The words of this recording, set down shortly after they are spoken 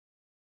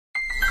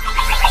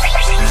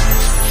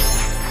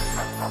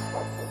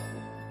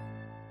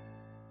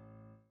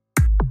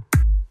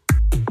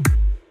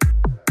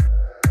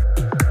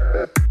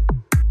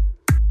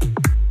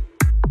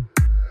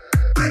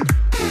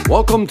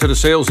Welcome to the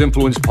Sales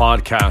Influence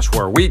Podcast,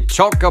 where we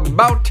talk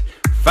about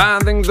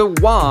finding the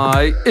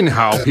why in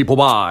how people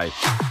buy.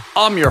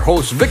 I'm your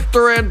host,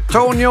 Victor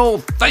Antonio.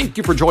 Thank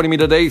you for joining me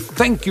today.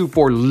 Thank you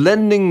for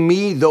lending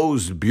me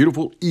those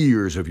beautiful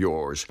ears of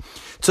yours.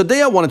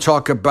 Today, I want to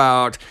talk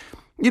about,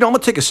 I'm going to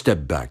take a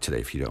step back today,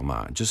 if you don't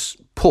mind. Just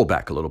pull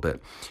back a little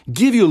bit.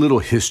 Give you a little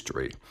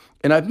history.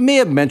 And I may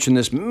have mentioned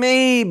this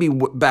maybe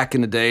back in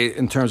the day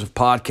in terms of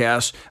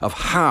podcasts of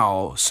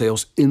how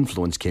sales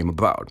influence came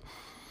about.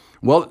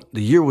 Well,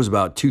 the year was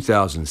about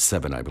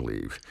 2007, I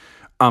believe.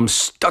 I'm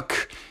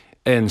stuck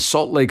in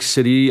Salt Lake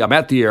City. I'm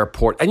at the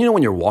airport. And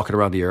when you're walking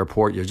around the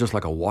airport, you're just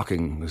like a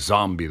walking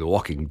zombie, the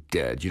walking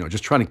dead,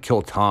 just trying to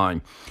kill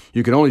time.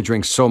 You can only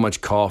drink so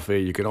much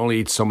coffee. You can only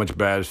eat so much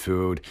bad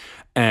food.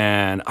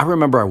 And I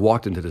remember I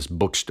walked into this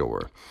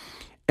bookstore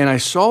and I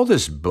saw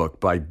this book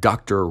by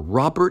Dr.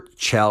 Robert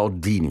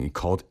Cialdini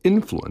called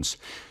Influence,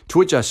 to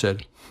which I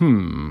said,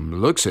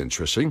 looks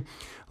interesting.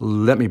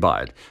 Let me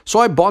buy it. So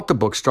I bought the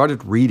book,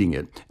 started reading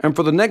it, and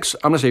for the next,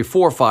 4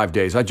 or 5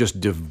 days, I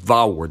just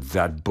devoured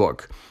that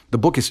book. The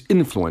book is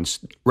Influence,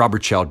 Robert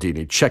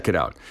Cialdini. Check it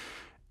out.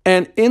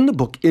 And in the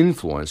book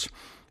Influence,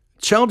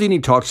 Cialdini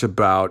talks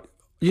about,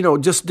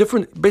 just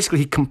different, basically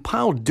he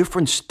compiled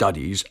different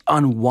studies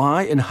on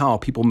why and how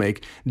people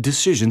make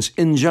decisions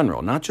in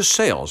general, not just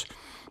sales.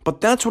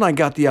 But that's when I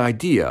got the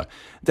idea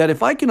that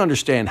if I can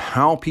understand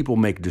how people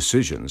make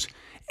decisions,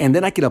 and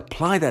then I can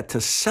apply that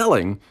to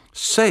selling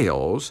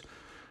sales,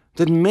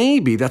 then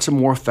maybe that's a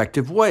more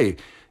effective way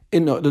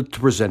to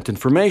present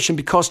information.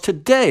 Because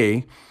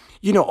today,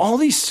 all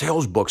these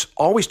sales books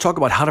always talk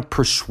about how to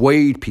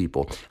persuade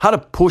people, how to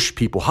push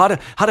people, how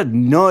to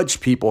nudge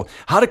people,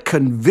 how to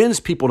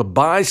convince people to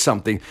buy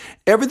something.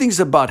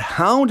 Everything's about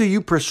how do you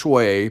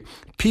persuade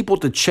people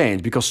to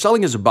change, because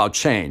selling is about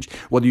change.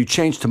 Whether you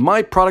change to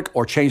my product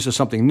or change to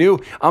something new,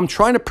 I'm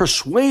trying to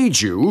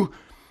persuade you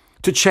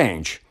to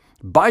change.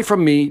 Buy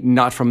from me,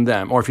 not from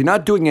them. Or if you're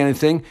not doing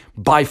anything,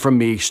 buy from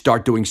me,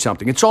 start doing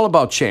something. It's all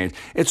about change.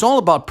 It's all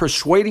about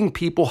persuading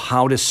people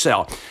how to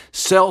sell.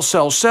 Sell,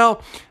 sell,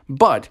 sell.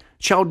 But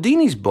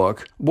Cialdini's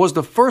book was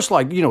the first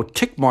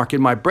tick mark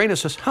in my brain that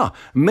says,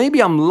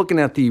 maybe I'm looking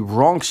at the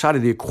wrong side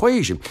of the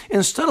equation.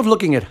 Instead of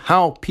looking at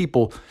how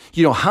people,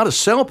 how to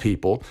sell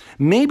people,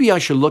 maybe I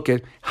should look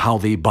at how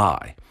they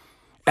buy.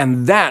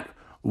 And that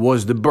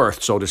was the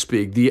birth, so to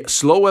speak, the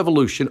slow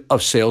evolution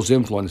of sales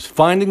influence,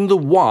 finding the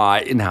why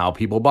in how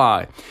people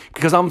buy.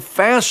 Because I'm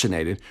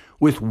fascinated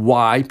with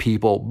why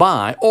people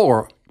buy,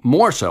 or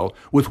more so,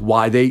 with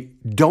why they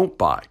don't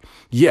buy.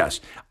 Yes,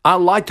 I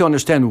like to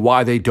understand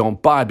why they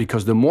don't buy,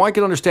 because the more I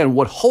can understand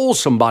what holds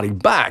somebody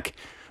back,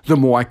 the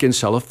more I can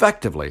sell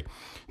effectively.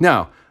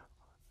 Now,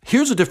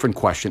 here's a different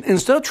question.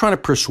 Instead of trying to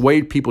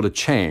persuade people to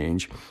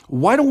change,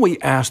 why don't we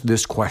ask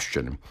this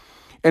question?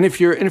 And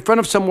if you're in front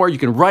of somewhere, you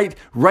can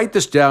write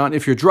this down.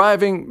 If you're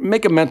driving,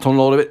 make a mental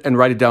note of it and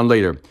write it down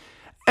later.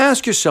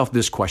 Ask yourself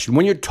this question.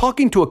 When you're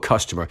talking to a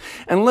customer,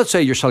 and let's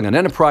say you're selling an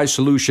enterprise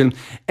solution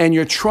and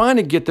you're trying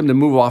to get them to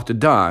move off the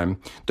dime,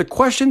 the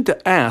question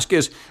to ask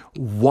is,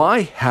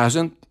 why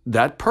hasn't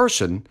that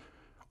person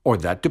or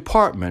that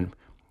department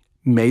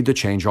made the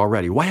change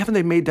already? Why haven't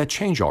they made that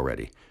change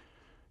already?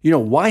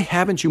 Why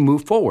haven't you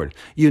moved forward?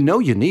 You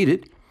need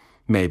it,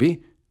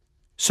 maybe.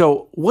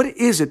 So what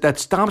is it that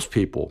stops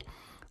people?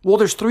 Well,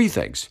 there's 3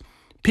 things.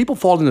 People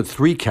fall into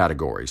 3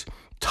 categories.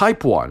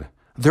 Type 1,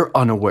 they're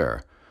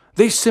unaware.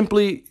 They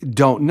simply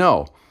don't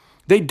know.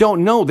 They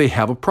don't know they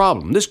have a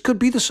problem. This could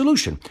be the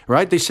solution,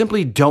 right? They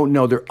simply don't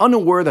know. They're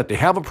unaware that they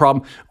have a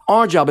problem.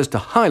 Our job is to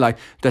highlight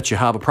that you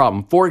have a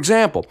problem. For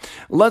example,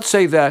 let's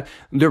say that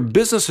their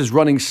business is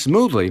running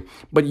smoothly,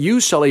 but you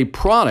sell a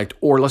product,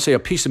 or let's say a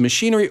piece of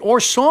machinery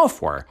or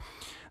software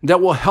that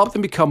will help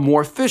them become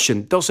more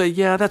efficient. They'll say,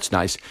 yeah, that's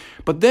nice.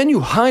 But then you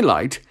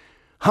highlight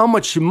how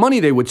much money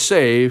they would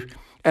save,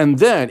 and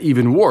then,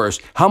 even worse,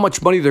 how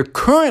much money they're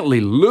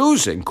currently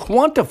losing.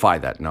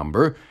 Quantify that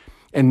number,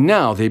 and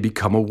now they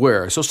become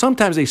aware. So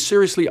sometimes they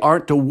seriously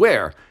aren't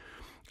aware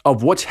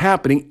of what's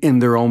happening in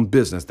their own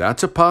business.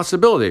 That's a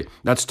possibility.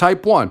 That's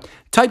type 1.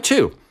 Type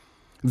 2,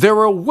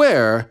 they're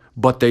aware,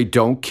 but they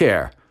don't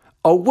care.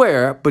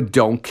 Aware, but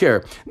don't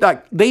care.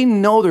 Like, they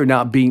know they're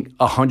not being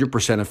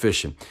 100%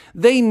 efficient.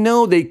 They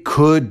know they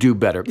could do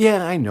better.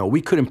 Yeah, I know,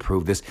 we could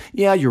improve this.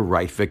 Yeah, you're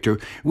right, Victor.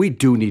 We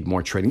do need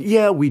more training.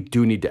 Yeah, we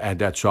do need to add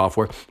that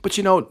software. But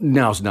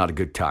now's not a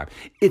good time.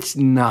 It's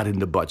not in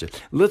the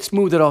budget. Let's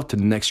move that off to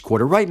next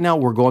quarter. Right now,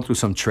 we're going through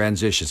some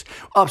transitions.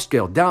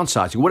 Upscale,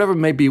 downsizing, whatever it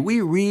may be.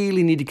 We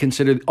really need to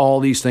consider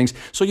all these things.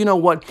 So you know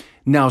what?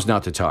 Now's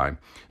not the time.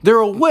 They're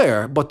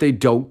aware, but they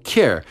don't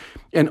care.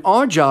 And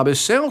our job as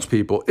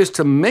salespeople is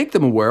to make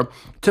them aware,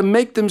 to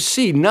make them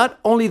see not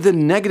only the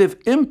negative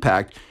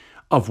impact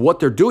of what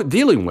they're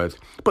dealing with,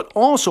 but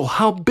also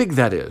how big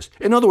that is.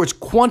 In other words,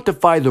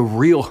 quantify the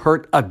real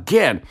hurt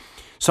again.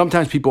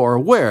 Sometimes people are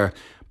aware,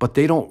 but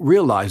they don't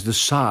realize the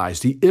size,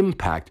 the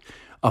impact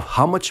of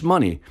how much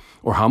money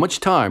or how much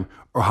time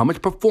or how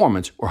much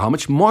performance or how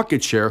much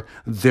market share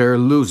they're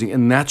losing.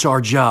 And that's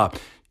our job.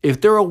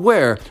 If they're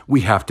aware,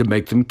 we have to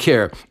make them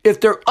care.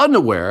 If they're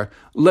unaware,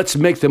 let's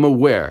make them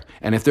aware.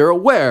 And if they're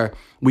aware,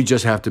 we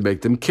just have to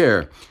make them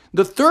care.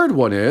 The third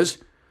one is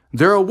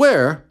they're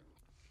aware,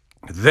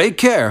 they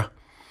care,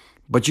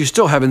 but you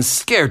still haven't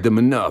scared them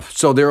enough.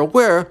 So they're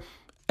aware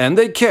and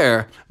they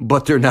care,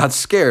 but they're not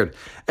scared.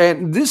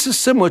 And this is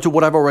similar to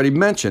what I've already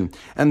mentioned.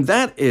 And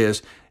that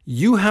is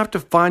you have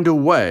to find a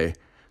way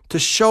to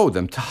show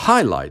them, to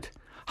highlight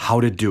how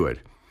to do it.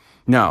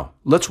 Now,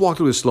 let's walk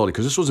through this slowly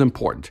because this was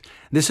important.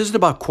 This isn't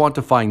about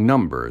quantifying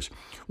numbers.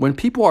 When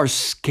people are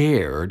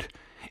scared,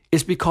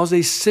 it's because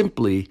they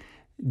simply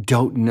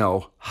don't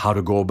know how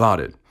to go about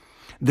it.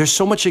 There's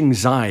so much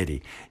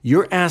anxiety.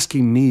 You're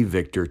asking me,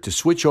 Victor, to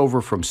switch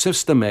over from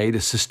system A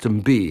to system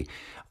B.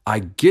 I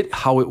get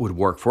how it would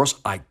work for us.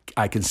 I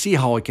can see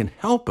how it can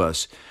help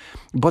us.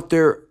 But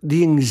the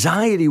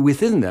anxiety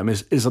within them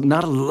is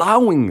not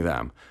allowing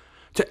them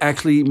to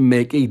actually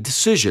make a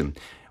decision.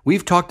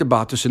 We've talked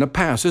about this in the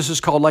past. This is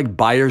called like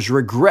buyer's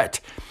regret.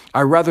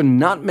 I'd rather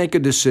not make a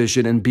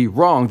decision and be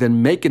wrong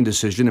than make a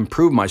decision and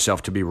prove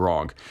myself to be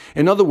wrong.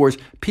 In other words,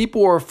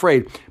 people are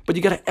afraid, but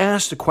you got to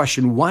ask the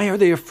question, why are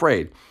they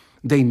afraid?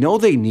 They know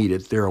they need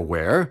it. They're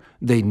aware.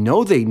 They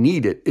know they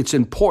need it. It's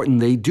important.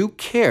 They do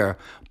care,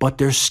 but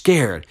they're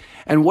scared.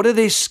 And what are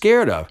they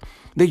scared of?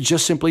 They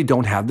just simply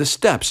don't have the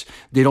steps.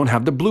 They don't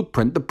have the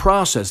blueprint, the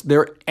process.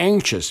 They're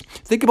anxious.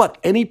 Think about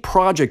any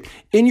project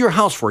in your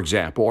house, for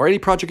example, or any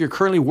project you're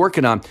currently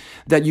working on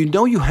that you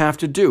know you have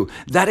to do.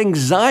 That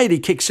anxiety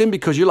kicks in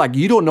because you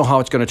don't know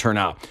how it's going to turn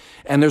out.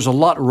 And there's a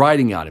lot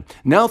riding on it.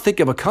 Now think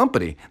of a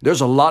company.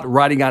 There's a lot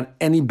riding on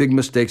any big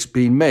mistakes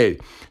being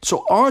made.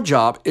 So our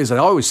job is, I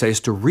always say,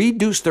 is to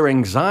reduce their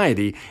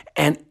anxiety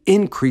and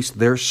increase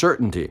their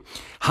certainty.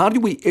 How do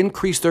we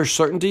increase their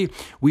certainty?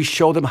 We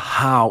show them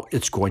how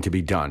it's going to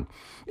be done.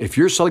 If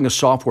you're selling a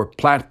software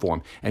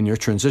platform and you're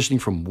transitioning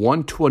from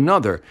one to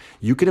another,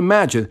 you can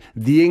imagine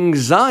the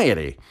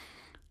anxiety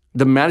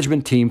the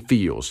management team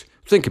feels.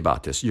 Think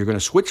about this. You're going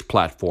to switch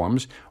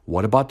platforms.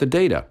 What about the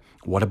data?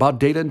 What about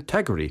data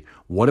integrity?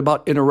 What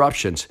about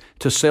interruptions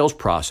to sales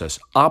process,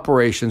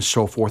 operations,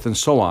 so forth and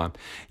so on?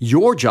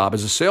 Your job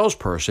as a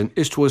salesperson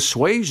is to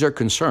assuage their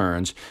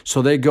concerns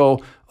so they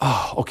go,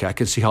 oh, okay, I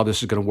can see how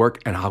this is going to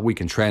work and how we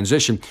can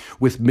transition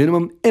with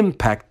minimum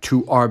impact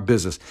to our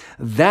business.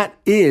 That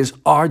is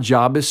our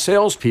job as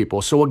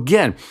salespeople. So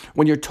again,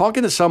 when you're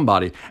talking to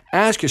somebody,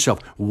 ask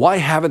yourself, why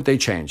haven't they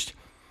changed?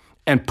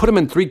 And put them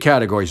in three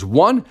categories.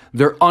 One,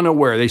 they're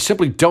unaware. They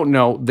simply don't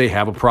know they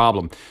have a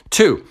problem.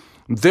 Two,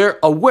 they're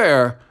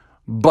aware,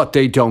 but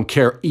they don't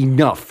care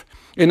enough.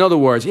 In other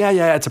words,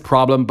 yeah, it's a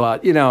problem,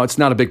 but it's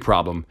not a big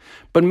problem.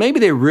 But maybe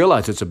they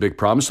realize it's a big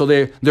problem, so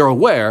they're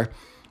aware,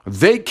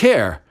 they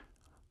care,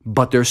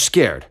 but they're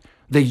scared.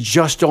 They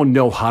just don't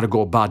know how to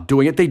go about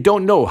doing it. They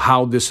don't know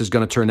how this is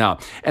going to turn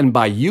out. And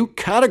by you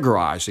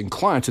categorizing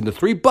clients into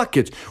three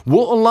buckets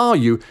will allow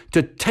you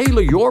to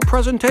tailor your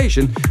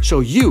presentation so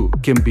you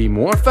can be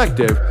more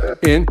effective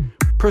in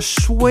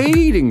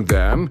persuading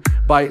them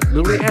by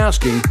literally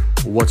asking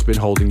what's been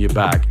holding you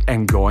back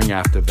and going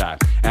after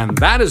that. And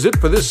that is it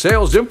for this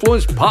Sales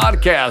Influence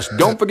podcast.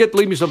 Don't forget to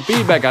leave me some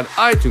feedback on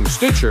iTunes,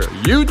 Stitcher,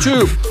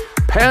 YouTube,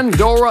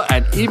 Pandora,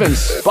 and even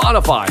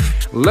Spotify.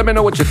 Let me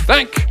know what you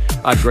think.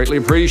 I'd greatly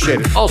appreciate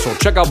it. Also,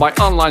 check out my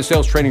online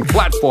sales training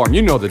platform.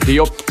 You know the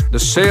deal. The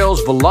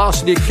Sales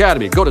Velocity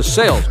Academy. Go to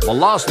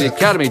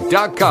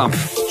salesvelocityacademy.com.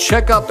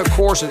 Check out the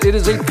courses. It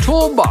is a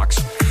toolbox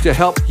to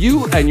help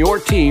you and your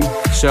team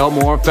sell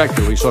more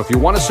effectively. So if you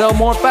want to sell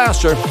more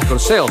faster, go to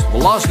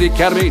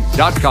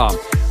salesvelocityacademy.com.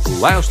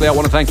 Lastly, I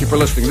want to thank you for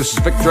listening. This is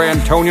Victor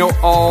Antonio,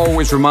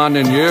 always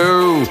reminding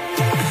you,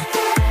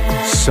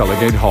 selling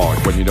ain't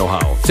hard when you know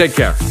how. Take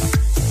care.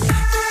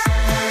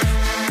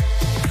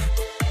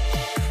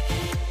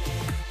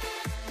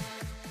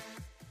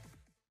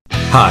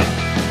 Hi,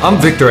 I'm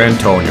Victor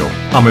Antonio.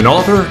 I'm an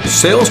author,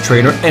 sales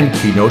trainer, and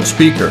keynote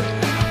speaker.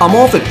 I'm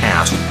often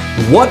asked,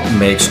 what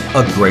makes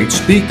a great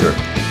speaker?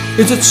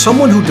 Is it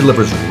someone who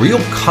delivers real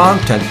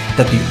content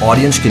that the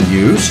audience can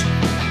use?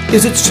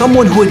 Is it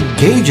someone who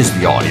engages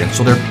the audience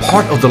so they're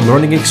part of the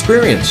learning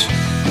experience?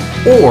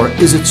 Or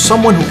is it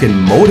someone who can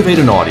motivate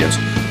an audience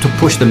to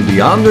push them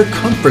beyond their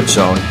comfort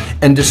zone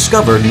and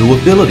discover new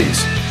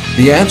abilities?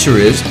 The answer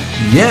is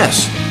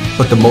yes.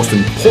 But the most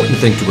important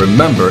thing to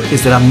remember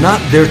is that I'm not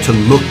there to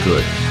look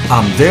good.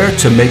 I'm there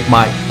to make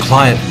my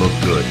client look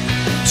good.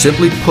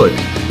 Simply put,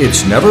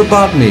 it's never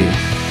about me,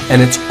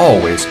 and it's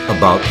always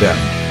about them.